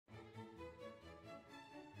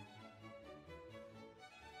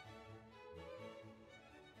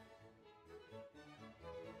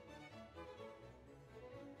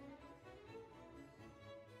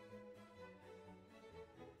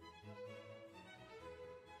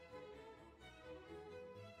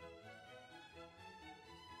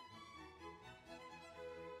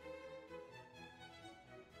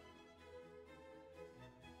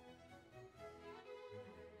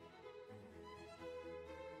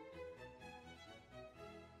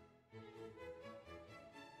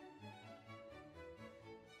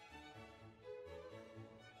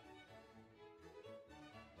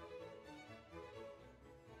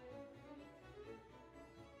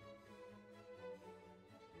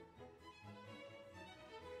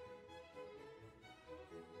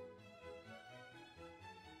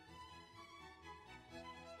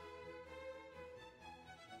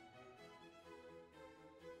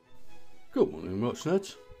Good morning, watch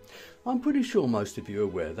nerds. I'm pretty sure most of you are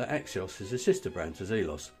aware that Axios is a sister brand to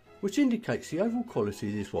Zelos, which indicates the overall quality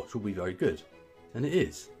of this watch will be very good, and it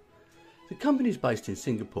is. The company is based in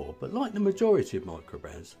Singapore, but like the majority of micro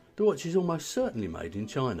brands, the watch is almost certainly made in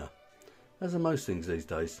China, as are most things these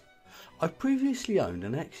days. I've previously owned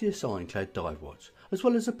an Axios Ironclad dive watch, as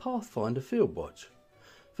well as a Pathfinder field watch.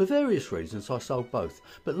 For various reasons I sold both,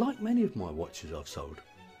 but like many of my watches I've sold,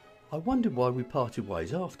 I wondered why we parted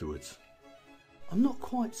ways afterwards. I'm not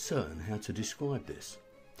quite certain how to describe this.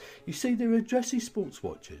 You see, there are dressy sports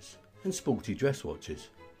watches and sporty dress watches,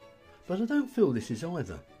 but I don't feel this is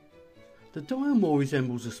either. The dial more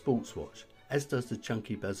resembles a sports watch, as does the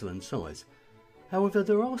chunky bezel and size. However,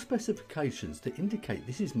 there are specifications that indicate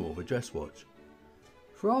this is more of a dress watch.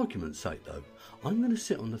 For argument's sake though, I'm going to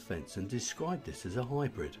sit on the fence and describe this as a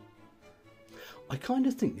hybrid. I kind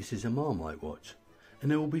of think this is a Marmite watch,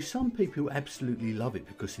 and there will be some people who absolutely love it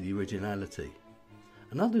because of the originality,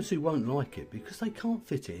 and others who won't like it because they can't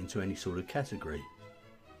fit it into any sort of category.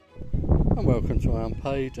 And welcome to our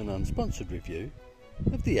unpaid and unsponsored review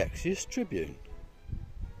of the Axios Tribune.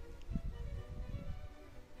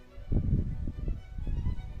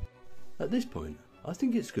 At this point, I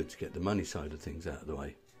think it's good to get the money side of things out of the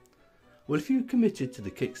way. Well, if you committed to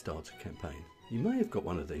the Kickstarter campaign, you may have got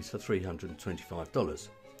one of these for $325,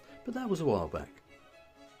 but that was a while back.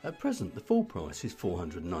 At present, the full price is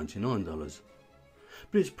 $499.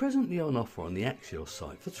 But it's presently on offer on the Axios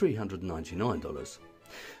site for $399.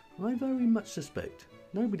 I very much suspect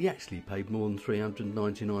nobody actually paid more than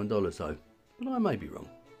 $399 though, but I may be wrong.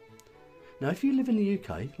 Now if you live in the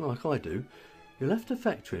UK, like I do, you'll have to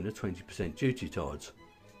factor in a 20% duty charge,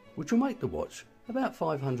 which will make the watch about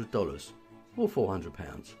 $500 or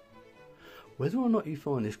 £400. Whether or not you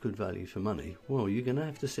find this good value for money, well, you're going to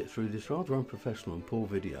have to sit through this rather unprofessional and poor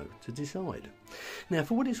video to decide. Now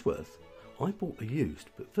for what it's worth, I bought a used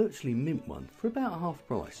but virtually mint one for about half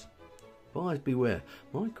price. Buyers beware,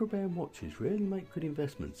 microbrand watches rarely make good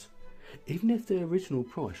investments, even if their original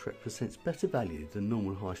price represents better value than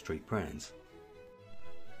normal high street brands.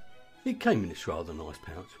 It came in this rather nice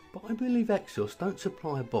pouch, but I believe Axios don't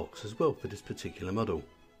supply a box as well for this particular model.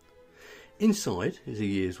 Inside is a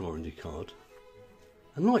year's warranty card,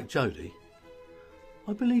 and like Jodie,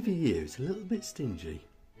 I believe a year is a little bit stingy.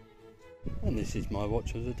 And this is my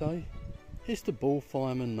watch of the day. It's the Ball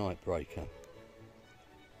Fireman Nightbreaker.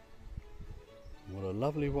 What a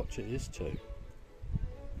lovely watch it is too.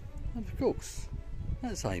 And of course,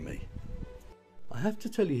 that's Amy. I have to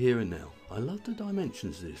tell you here and now, I love the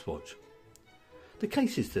dimensions of this watch. The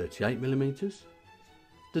case is 38mm,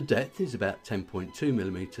 the depth is about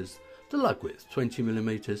 10.2mm, the lug width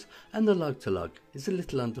 20mm, and the lug to lug is a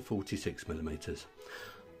little under 46mm.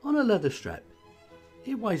 On a leather strap,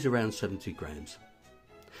 it weighs around 70 grams.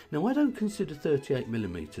 Now I don't consider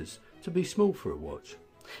 38mm to be small for a watch.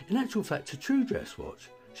 In actual fact, a true dress watch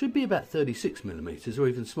should be about 36mm or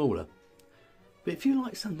even smaller. But if you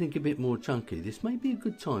like something a bit more chunky, this may be a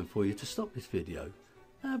good time for you to stop this video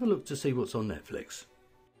and have a look to see what's on Netflix.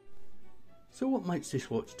 So what makes this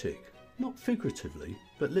watch tick? Not figuratively,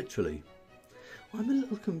 but literally. I'm a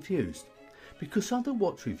little confused, because other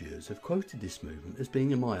watch reviewers have quoted this movement as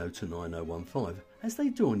being a Miyota 9015, as they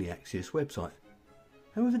do on the Axios website.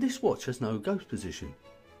 However, this watch has no ghost position,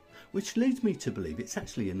 which leads me to believe it's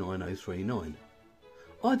actually a 9039.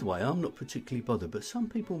 Either way, I'm not particularly bothered, but some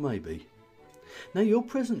people may be. Now you're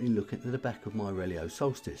presently looking at the back of my Relio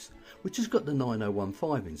Solstice, which has got the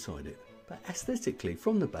 9015 inside it, but aesthetically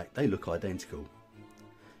from the back they look identical.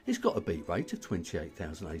 It's got a beat rate of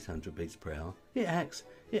 28,800 beats per hour, it hacks,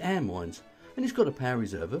 it hand winds, and it's got a power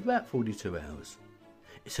reserve of about 42 hours.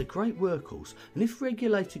 It's a great workhorse, and if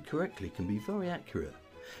regulated correctly can be very accurate.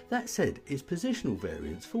 That said, its positional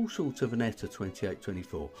variants fall short of an ETA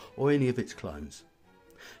 2824 or any of its clones.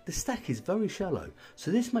 The stack is very shallow,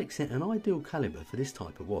 so this makes it an ideal calibre for this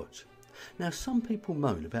type of watch. Now some people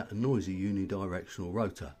moan about a noisy unidirectional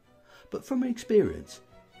rotor, but from experience,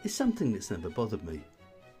 it's something that's never bothered me.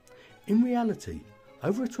 In reality,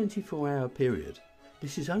 over a 24-hour period,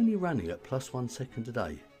 this is only running at +1 second a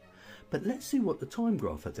day. But let's see what the time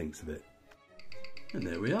grapher thinks of it. And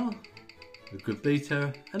there we are. A good beat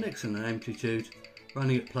error, an excellent amplitude,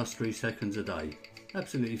 running at +3 seconds a day.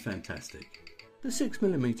 Absolutely fantastic. The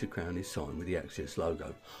 6mm crown is signed with the Axios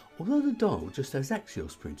logo, although the dial just has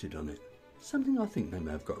Axios printed on it, something I think they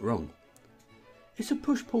may have got wrong. It's a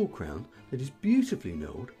push-pull crown that is beautifully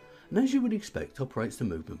milled, and as you would expect operates the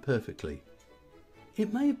movement perfectly.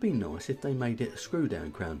 It may have been nice if they made it a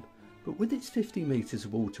screw-down crown, but with its 50 metres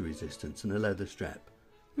of water resistance and a leather strap,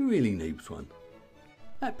 who really needs one?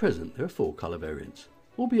 At present there are 4 colour variants,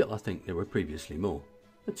 albeit I think there were previously more.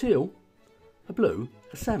 A teal, a blue,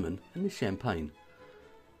 a salmon and this champagne.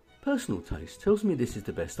 Personal taste tells me this is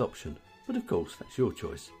the best option, but of course that's your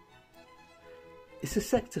choice. It's a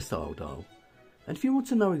sector style dial, and if you want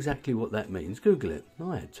to know exactly what that means, Google it.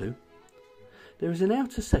 I had to. There is an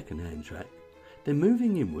outer second hand track, then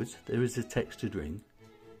moving inwards there is a textured ring.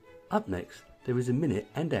 Up next there is a minute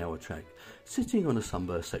and hour track sitting on a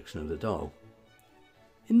sunburst section of the dial.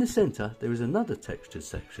 In the centre there is another textured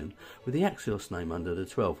section with the Axios name under the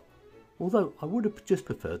 12, although I would have just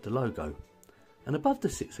preferred the logo. And above the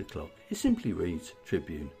 6 o'clock it simply reads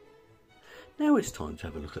Tribune. Now it's time to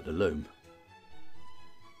have a look at the loom.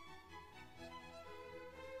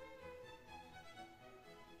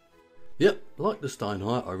 Yep, like the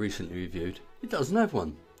Steinheit I recently reviewed, it doesn't have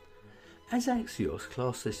one. As Axios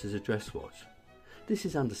class this as a dress watch, this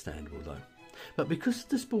is understandable though, but because of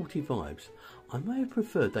the sporty vibes, I may have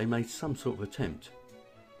preferred they made some sort of attempt.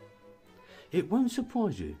 It won't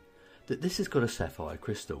surprise you that this has got a sapphire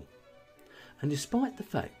crystal, and despite the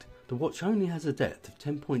fact the watch only has a depth of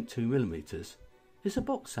 10.2mm, it's a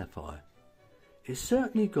box sapphire. It's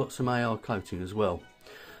certainly got some AR coating as well.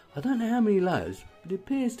 I don't know how many layers, but it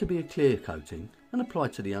appears to be a clear coating and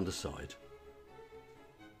applied to the underside.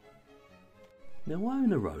 Now I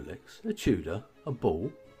own a Rolex, a Tudor, a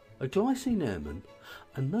Ball, a Glycine Airman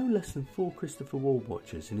and no less than 4 Christopher Ward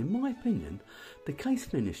watches, and in my opinion the case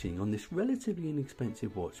finishing on this relatively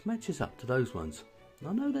inexpensive watch matches up to those ones.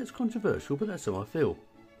 I know that's controversial, but that's how I feel.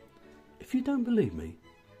 If you don't believe me,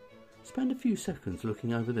 spend a few seconds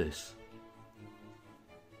looking over this.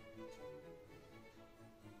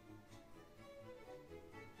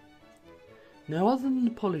 Now other than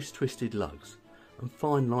the polished twisted lugs and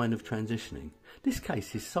fine line of transitioning, this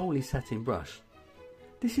case is solely satin brushed.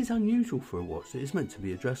 This is unusual for a watch that is meant to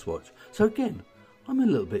be a dress watch, so again I'm a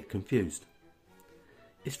little bit confused.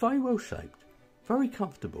 It's very well shaped, very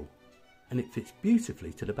comfortable, and it fits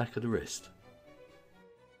beautifully to the back of the wrist.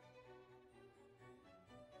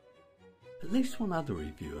 At least one other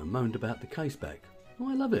reviewer moaned about the case back.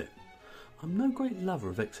 I love it. I'm no great lover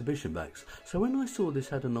of exhibition backs, so when I saw this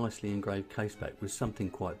had a nicely engraved case back with something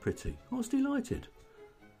quite pretty, I was delighted.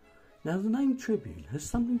 Now the name Tribune has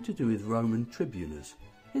something to do with Roman tribuners,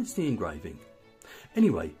 hence the engraving.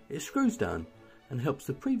 Anyway, it screws down and helps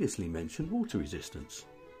the previously mentioned water resistance.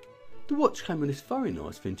 The watch came with this very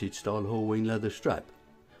nice vintage style Halloween leather strap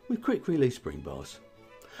with quick release spring bars.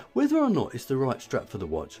 Whether or not it's the right strap for the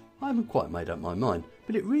watch, I haven't quite made up my mind,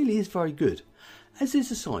 but it really is very good, as is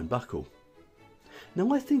the sign buckle.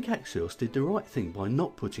 Now I think Axios did the right thing by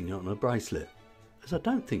not putting it on a bracelet, as I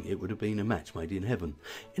don't think it would have been a match made in heaven.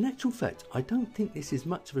 In actual fact, I don't think this is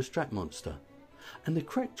much of a strap monster, and the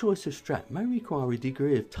correct choice of strap may require a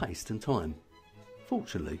degree of taste and time.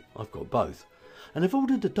 Fortunately, I've got both, and I've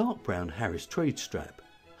ordered the dark brown Harris Tweed strap.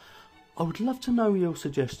 I would love to know your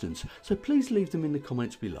suggestions, so please leave them in the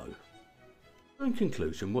comments below. In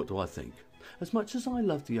conclusion, what do I think? As much as I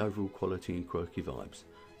love the overall quality and quirky vibes,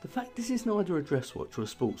 the fact this is neither a dress watch or a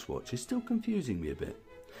sports watch is still confusing me a bit.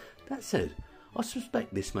 That said, I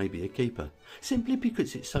suspect this may be a keeper, simply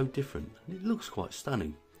because it's so different and it looks quite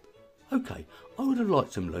stunning. Okay, I would have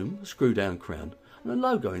liked some loom, a screw down crown and a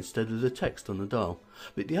logo instead of the text on the dial,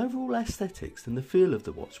 but the overall aesthetics and the feel of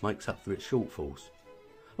the watch makes up for its shortfalls.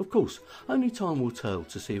 Of course, only time will tell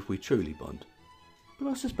to see if we truly bond, but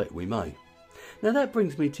I suspect we may. Now that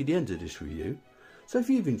brings me to the end of this review, so if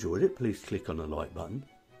you've enjoyed it, please click on the like button,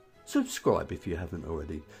 subscribe if you haven't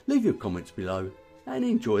already, leave your comments below and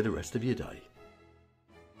enjoy the rest of your day.